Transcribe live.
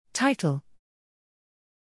Title: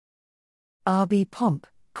 RBPamp,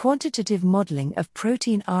 Quantitative Modeling of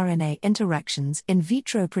Protein-RNA Interactions in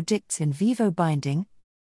Vitro Predicts in Vivo Binding.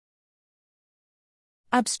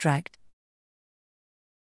 Abstract: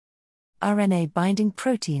 RNA-binding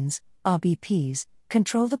proteins, RBPs,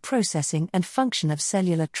 control the processing and function of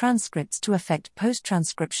cellular transcripts to affect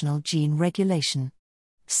post-transcriptional gene regulation.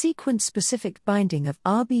 Sequence-specific binding of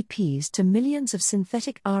RBPs to millions of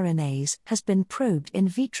synthetic RNAs has been probed in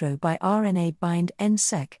vitro by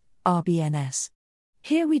RNA-bind-NSEQ, RBNS.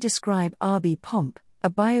 Here we describe RBPamp, a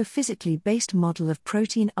biophysically based model of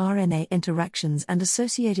protein-RNA interactions and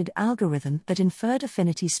associated algorithm that inferred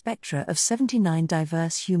affinity spectra of 79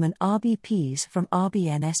 diverse human RBPs from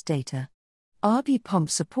RBNS data. RBPamp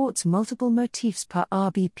supports multiple motifs per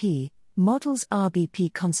RBP, models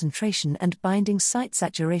RBP concentration and binding site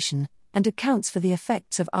saturation, and accounts for the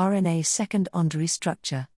effects of RNA secondary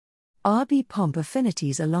structure. RBPamp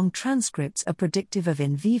affinities along transcripts are predictive of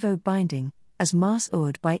in vivo binding, as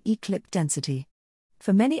mass-ordered by E-clip density.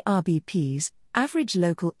 For many RBPs, average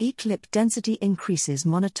local E-clip density increases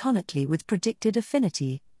monotonically with predicted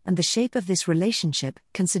affinity, and the shape of this relationship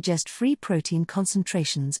can suggest free protein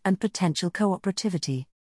concentrations and potential cooperativity.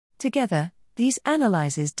 Together, these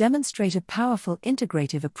analyses demonstrate a powerful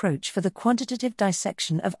integrative approach for the quantitative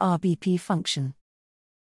dissection of RBP function.